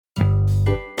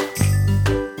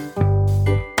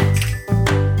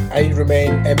I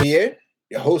remain MEA,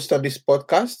 your host of this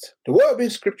podcast, The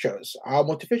Wellbeing Scriptures. Our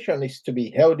motivation is to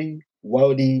be healthy,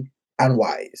 wealthy, and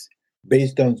wise,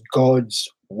 based on God's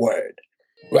Word.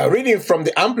 We are reading from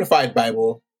the Amplified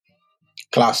Bible,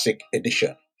 Classic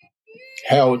Edition,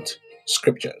 Health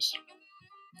Scriptures.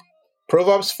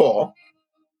 Proverbs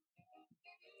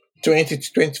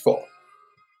 4:20-24.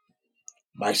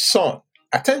 My son,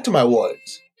 attend to my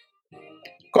words.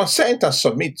 Consent and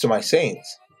submit to my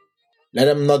sayings. Let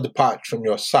them not depart from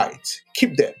your sight.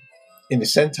 Keep them in the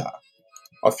center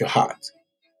of your heart.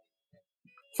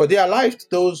 For they are life to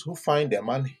those who find them,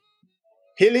 and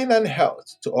healing and health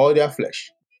to all their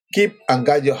flesh. Keep and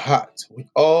guard your heart with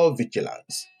all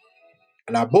vigilance,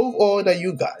 and above all that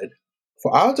you guard,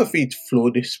 for out of it flow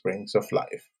the springs of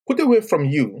life. Put away from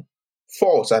you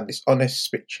false and dishonest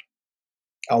speech,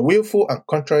 and willful and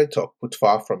contrary talk put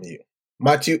far from you.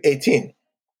 Matthew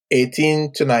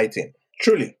 18:18-19.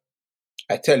 Truly,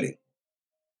 I tell you,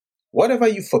 whatever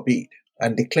you forbid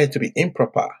and declare to be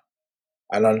improper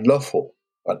and unlawful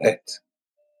on earth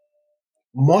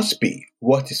must be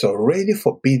what is already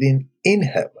forbidden in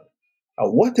heaven,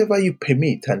 and whatever you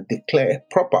permit and declare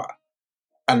proper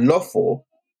and lawful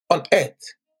on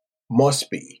earth must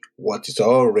be what is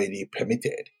already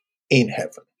permitted in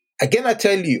heaven. Again, I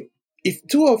tell you, if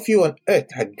two of you on earth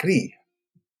agree,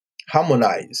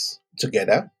 harmonize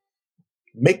together,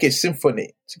 make a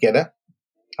symphony together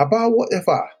about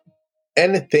whatever,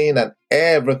 anything and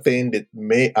everything that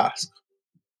may ask,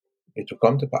 it will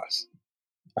come to pass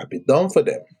and be done for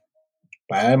them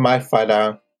by my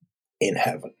Father in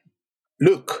heaven.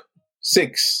 Luke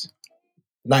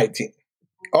 6:19.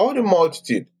 All the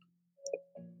multitude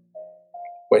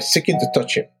were seeking to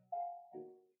touch him,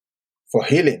 for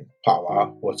healing power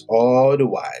was all the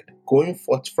while going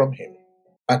forth from him,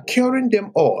 and curing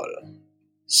them all,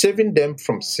 saving them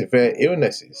from severe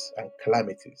illnesses and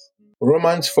calamities.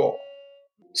 Romans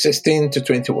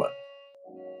 4:16-21.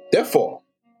 Therefore,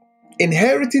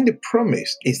 inheriting the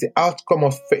promise is the outcome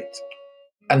of faith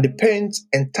and depends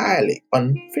entirely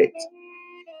on faith,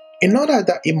 in order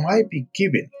that it might be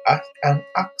given as an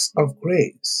act of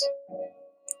grace,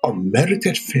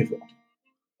 unmerited favor,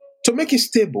 to make it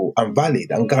stable and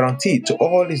valid and guaranteed to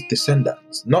all his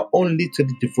descendants, not only to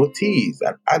the devotees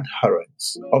and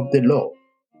adherents of the law,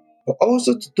 but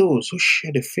also to those who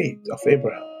share the faith of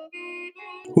Abraham,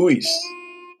 who is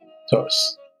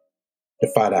thus the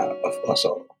father of us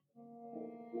all.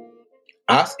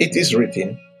 As it is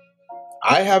written,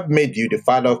 I have made you the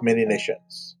father of many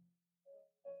nations.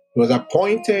 He was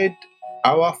appointed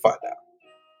our Father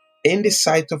in the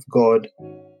sight of God,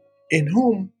 in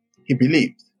whom he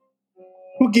believed,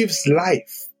 who gives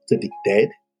life to the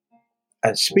dead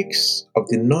and speaks of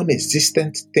the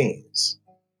non-existent things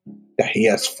that he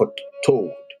has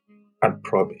foretold and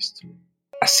promised,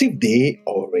 as if they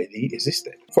already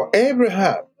existed. For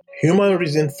Abraham, human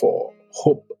reason for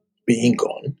hope being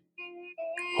gone,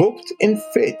 hoped in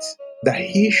faith that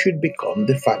he should become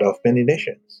the father of many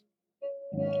nations,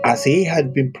 as he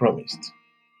had been promised.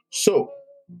 So,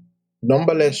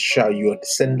 numberless shall your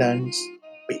descendants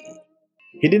be.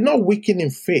 He did not weaken in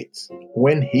faith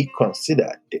when he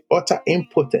considered the utter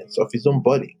impotence of his own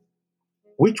body,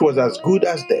 which was as good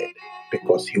as dead,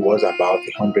 because he was about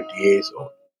 100 years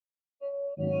old.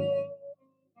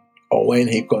 Or when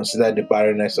he considered the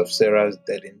barrenness of Sarah's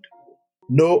deadened womb.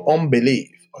 No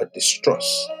unbelief or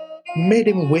distrust made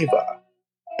him waver,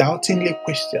 doubtingly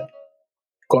question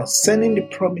concerning the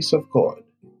promise of God,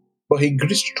 but he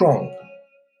grew strong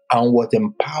and was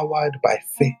empowered by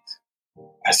faith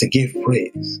as he gave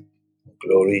praise and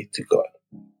glory to God,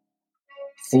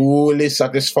 fully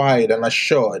satisfied and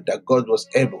assured that God was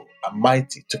able and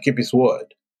mighty to keep his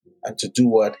word and to do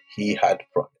what he had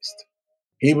promised.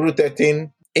 Hebrews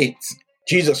 13:8.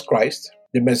 Jesus Christ,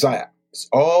 the Messiah, is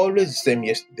always the same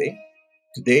yesterday,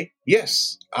 today,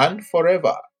 yes, and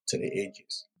forever to the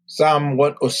ages. Psalm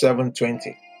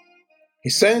 107:20. He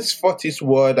sends forth his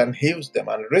word and heals them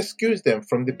and rescues them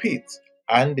from the pit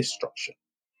and destruction.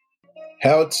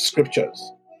 Health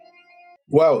Scriptures.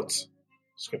 Wealth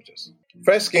Scriptures.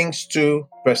 1 Kings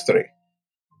 2:3.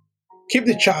 Keep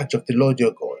the charge of the Lord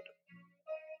your God.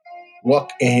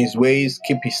 Walk in his ways,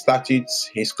 keep his statutes,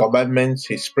 his commandments,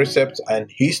 his precepts, and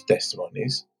his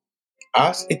testimonies,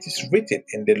 as it is written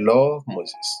in the law of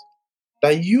Moses,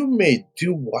 that you may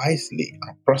do wisely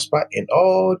and prosper in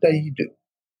all that you do,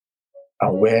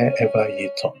 and wherever you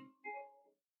turn.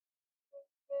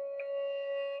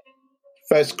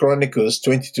 1 Chronicles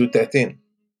 22:13.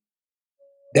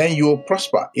 Then you will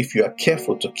prosper if you are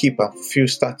careful to keep and fulfill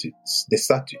the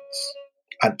statutes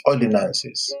and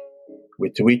ordinances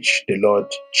with which the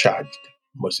Lord charged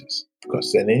Moses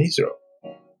concerning Israel.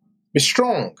 Be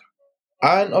strong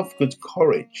and of good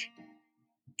courage.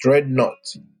 Dread not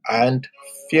and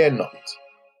fear not.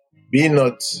 Be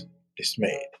not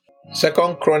dismayed. 2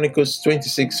 Chronicles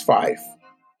 26:5.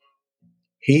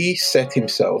 He set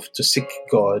himself to seek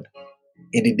God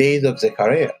in the days of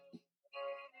Zechariah,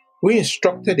 who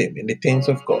instructed him in the things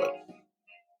of God.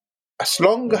 As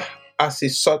long as he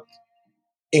sought,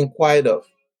 inquired of,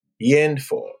 yearned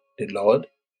for the Lord,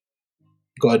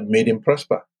 God made him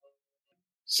prosper.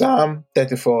 Psalm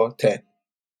 34:10.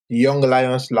 The young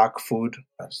lions lack food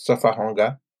and suffer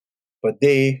hunger, but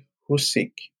they who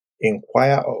seek,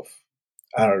 inquire of,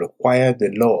 and require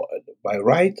the Lord by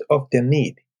right of their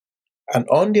need, and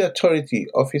on the authority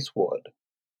of his word,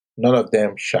 none of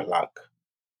them shall lack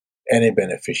any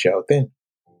beneficial thing.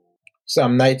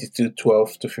 Psalm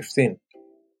 92:12-15.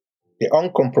 The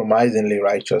uncompromisingly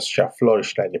righteous shall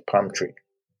flourish like the palm tree,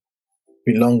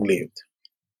 be long-lived,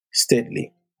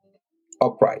 stately,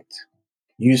 upright,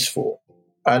 useful,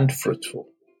 and fruitful.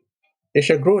 They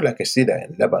shall grow like a cedar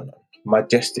in Lebanon,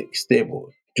 majestic,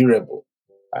 stable, durable,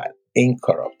 and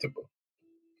incorruptible.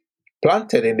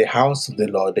 Planted in the house of the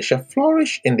Lord, they shall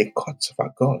flourish in the courts of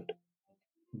our God.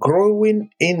 Growing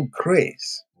in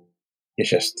grace, they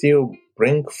shall still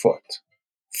bring forth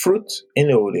fruit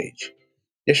in old age.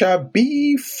 They shall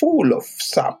be full of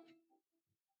sap,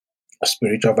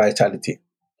 spiritual vitality,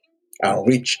 and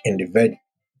rich in the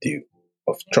virtue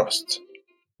of trust,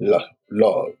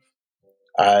 love,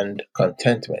 and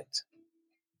contentment.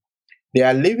 They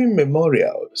are living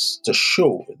memorials to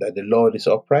show that the Lord is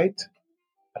upright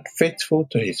and faithful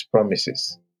to his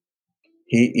promises.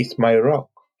 He is my rock.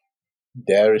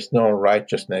 There is no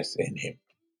unrighteousness in him.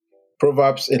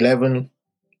 Proverbs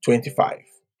 11:25.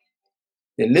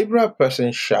 The liberal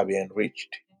person shall be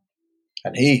enriched,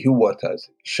 and he who waters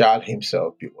shall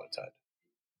himself be watered.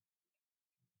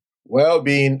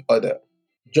 Well-being order.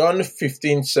 John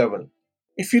 15:7.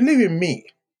 If you live in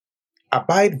me,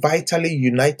 abide vitally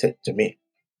united to me,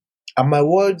 and my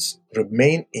words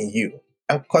remain in you,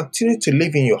 and continue to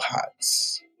live in your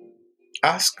hearts,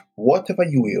 ask whatever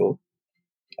you will,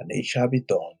 and it shall be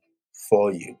done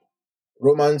for you.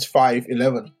 Romans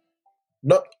 5:11.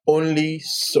 Not only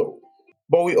so,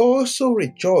 but we also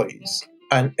rejoice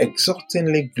and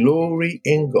exultingly glory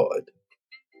in God,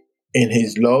 in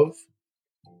his love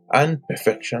and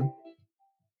perfection,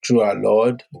 through our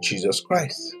Lord Jesus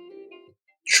Christ,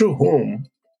 through whom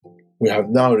we have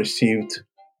now received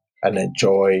and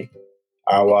enjoy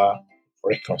our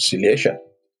reconciliation.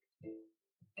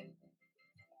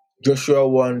 Joshua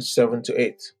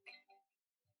 1:7-8.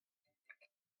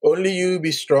 Only you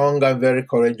be strong and very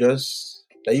courageous,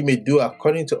 that you may do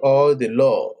according to all the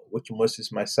law which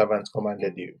Moses my servant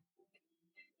commanded you.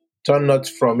 Turn not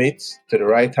from it to the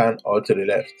right hand or to the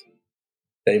left,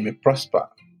 that you may prosper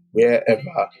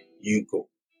wherever you go.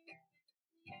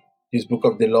 This book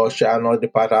of the law shall not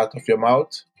depart out of your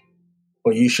mouth,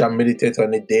 for you shall meditate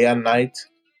on it day and night,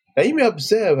 that you may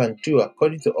observe and do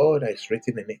according to all that is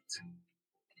written in it.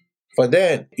 For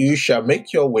then you shall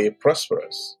make your way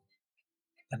prosperous,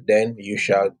 and then you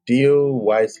shall deal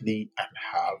wisely and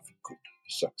have good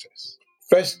success.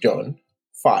 1 John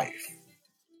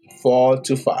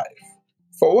 5:4-5.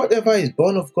 For whatever is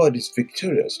born of God is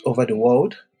victorious over the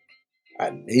world,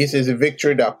 and this is a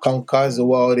victory that conquers the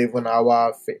world, even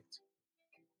our faith.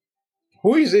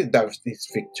 Who is it that is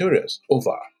victorious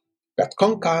over, that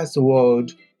conquers the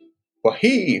world? For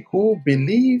he who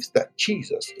believes that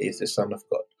Jesus is the Son of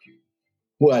God,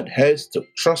 who adheres to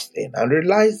trust in and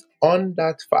relies on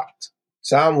that fact.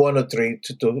 Psalm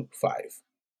 103:2-5.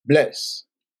 Bless,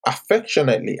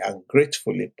 affectionately and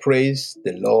gratefully praise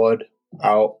the Lord,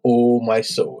 O my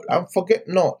soul, and forget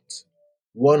not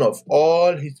one of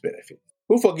all his benefits,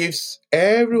 who forgives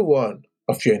every one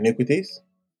of your iniquities,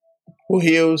 who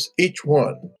heals each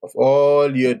one of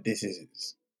all your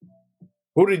diseases,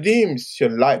 who redeems your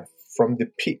life from the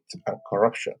pit and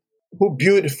corruption, who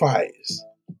beautifies,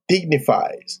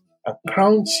 dignifies, and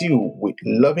crowns you with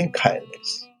loving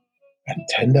kindness and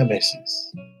tender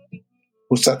mercies,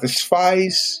 who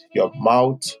satisfies your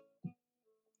mouth,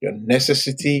 your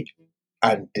necessity,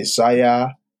 and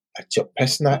desire at your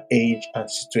personal age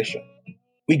and situation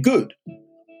with good,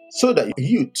 so that your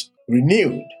youth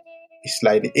renewed is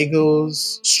like the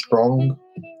eagle's strong,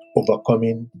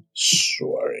 overcoming,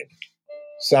 soaring.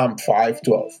 Psalm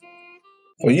 5:12.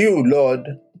 For you,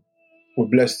 Lord, will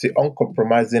bless the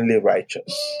uncompromisingly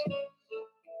righteous,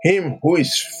 him who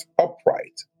is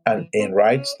upright and in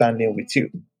right standing with you.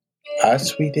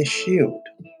 As with a shield,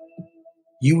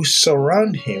 you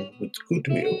surround him with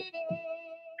goodwill,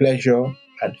 pleasure,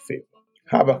 and favor.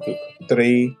 Habakkuk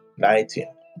 19.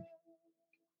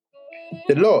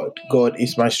 The Lord God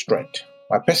is my strength,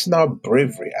 my personal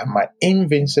bravery, and my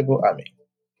invincible army.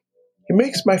 He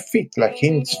makes my feet like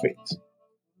hinds' feet,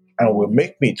 and will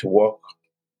make me to walk,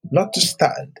 not to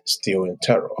stand still in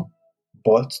terror,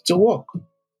 but to walk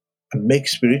and make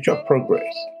spiritual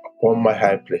progress upon my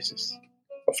high places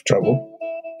of trouble,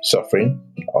 suffering,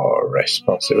 or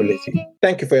responsibility.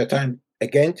 Thank you for your time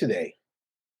again today.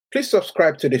 Please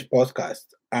subscribe to this podcast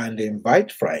and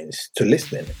invite friends to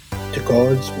listen to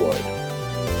God's Word.